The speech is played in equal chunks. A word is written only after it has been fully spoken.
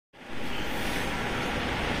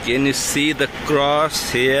Can you see the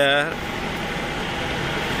cross here?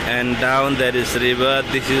 And down there is river.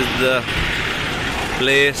 This is the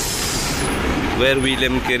place where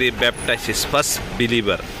William Carey baptized his first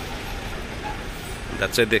believer.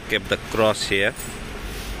 That's why they kept the cross here.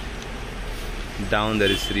 Down there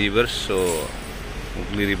is river, so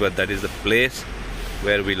Hooghly River, that is the place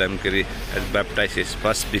where William Carey has baptized his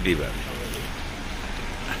first believer.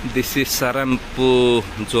 This is Serampore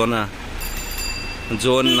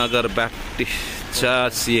Zone Nagar Baptist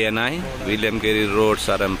Church, CNI, William Carey Road,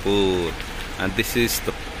 Serampore. And this is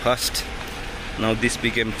the first. Now this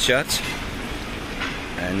became church.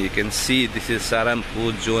 And you can see this is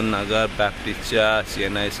Serampore Zone Nagar Baptist Church,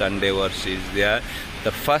 CNI, Sunday worship is there.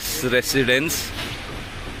 The first residence,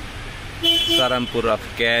 Serampore of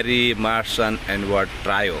Carey, Marsan and what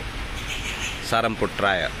Trio. Serampore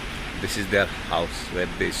Trio. This is their house where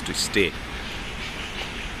they used to stay.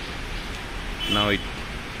 Now it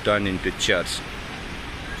turned into church.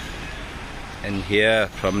 And here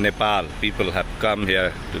from Nepal, people have come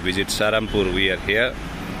here to visit Serampore. We are here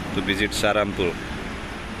to visit Serampore.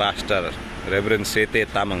 Pastor Reverend Sete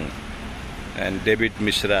Tamang and David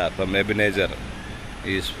Mishra from Ebenezer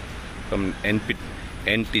is from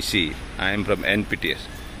NTC. I am from NPTS.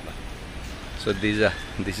 So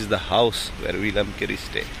this is the house where William Carey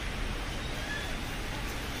stayed.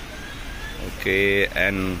 Okay,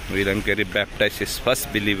 and William Carey baptized his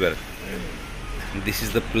first believer. This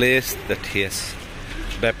is the place that he has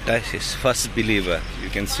baptized his first believer. You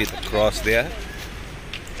can see the cross there.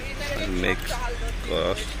 And make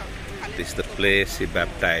cross. This is the place he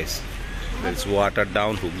baptized. There is water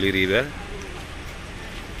down Hooghly River.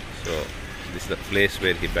 So this is the place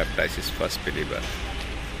where he baptized his first believer.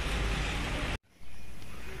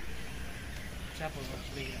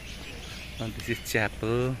 And this is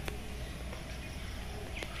chapel.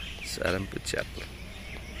 Serampore Chapel.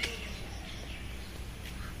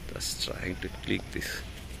 Just trying to click this.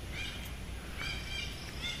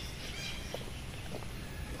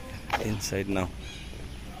 Inside now.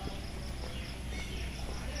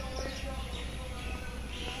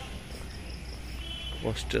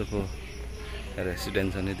 Hostel for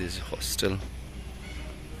residents, and this hostel.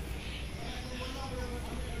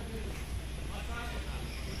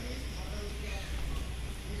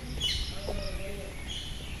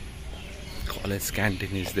 College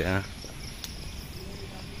canteen is there.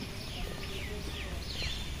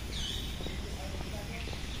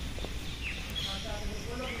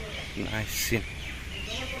 Nice scene.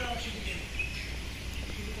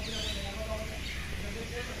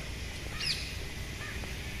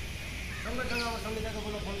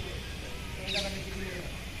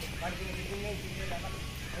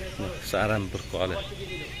 Serampore College.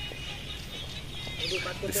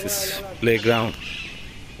 This is playground.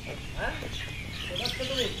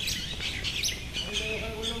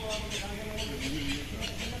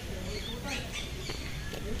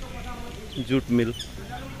 Jute mill.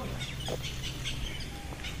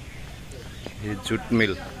 A jute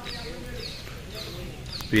mill.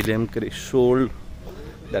 William Carey sold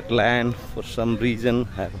that land for some reason,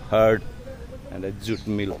 I have heard, and a jute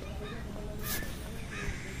mill.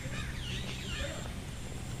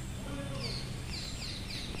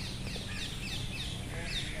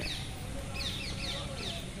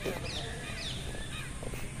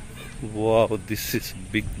 Wow, this is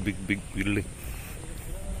big building.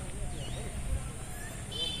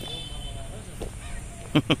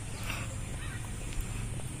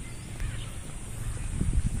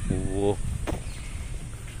 Whoa.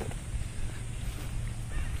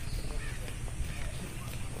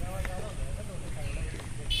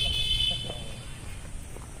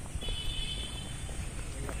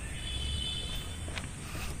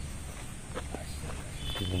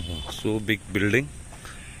 So big building.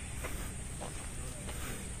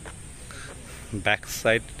 Back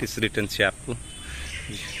side it is written chapel.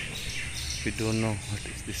 We don't know what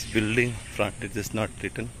is this building. Front it is not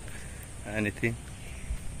written anything.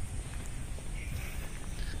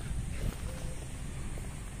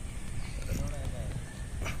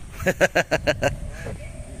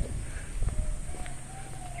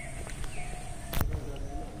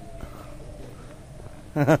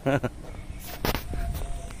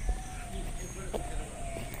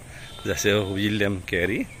 That's William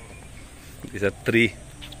Carey. These are three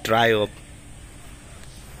trio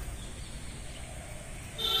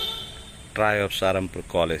of Serampore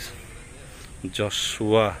College.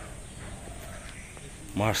 Joshua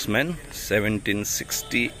Marsman,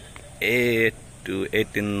 1768 to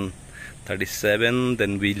 1837.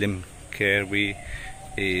 Then William Carey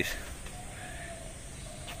is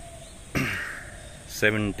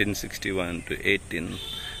 1761 to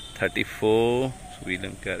 1834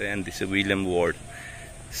 William Carey, and this is William Ward,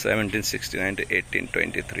 1769 to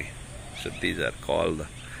 1823. So these are called the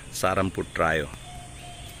Serampore trio.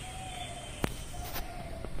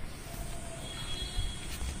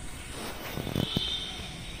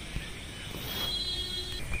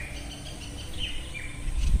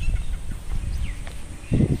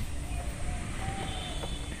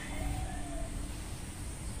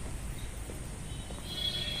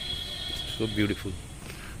 So beautiful.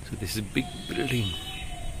 So this is a big building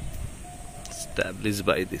established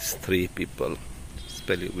by these three people,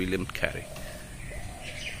 especially William Carey.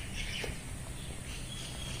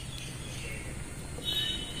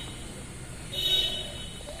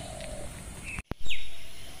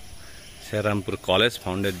 Serampore College,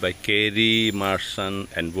 founded by Carey, Marson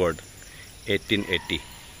and Ward, 1880.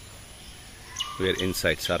 We are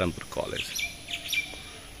inside Serampore College.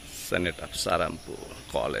 Senate of Serampore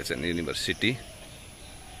College and University.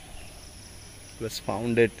 It was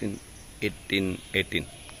founded in 1818.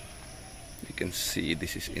 You can see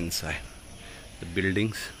this is inside the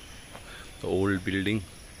buildings, the old building.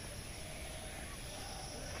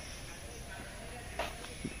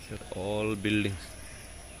 These are all buildings.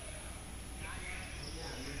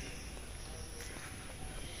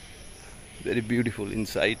 Very beautiful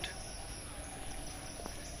inside.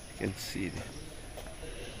 You can see this.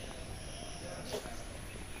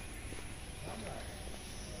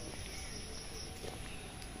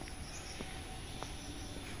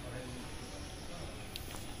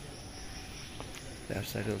 Left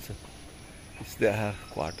side also. Their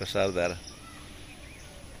quarters are there.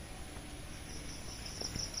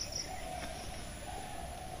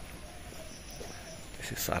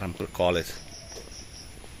 This is Serampore College.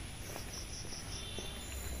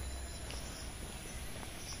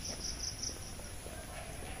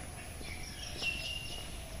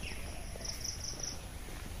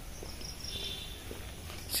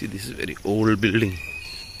 See, this is a very old building.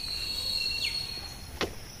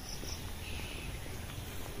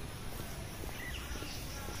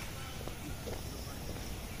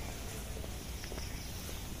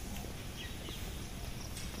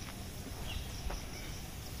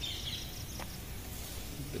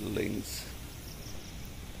 Buildings.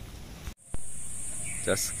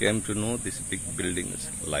 Just came to know this big building is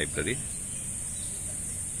library.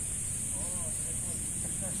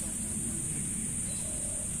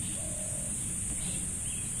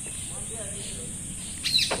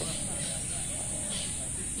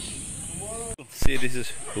 See, this is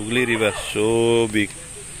Hooghly River, so big,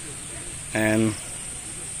 and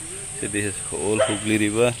see, this is whole Hooghly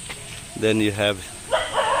River. Then you have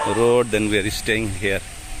road. Then we are staying here.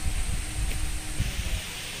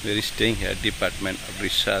 We are staying here. Department of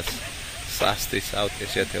Research, Shastri, South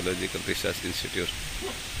Asia Theological Research Institute.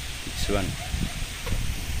 This one,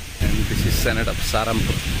 and this is Senate of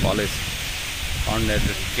Serampore College, founded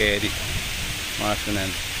by Carey, Marson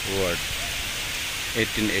and Ward,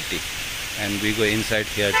 1880. And we go inside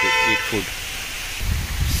here to eat food.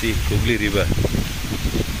 See, Hooghly River.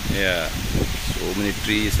 Yeah, so many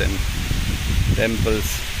trees and temples.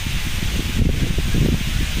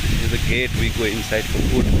 This is the gate. We go inside for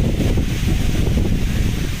food.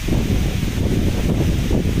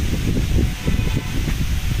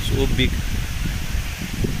 So big.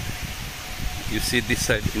 You see this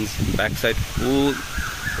side, in back side, full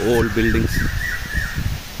old buildings.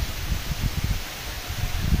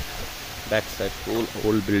 Back side, full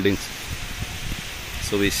old buildings.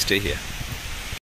 So we stay here.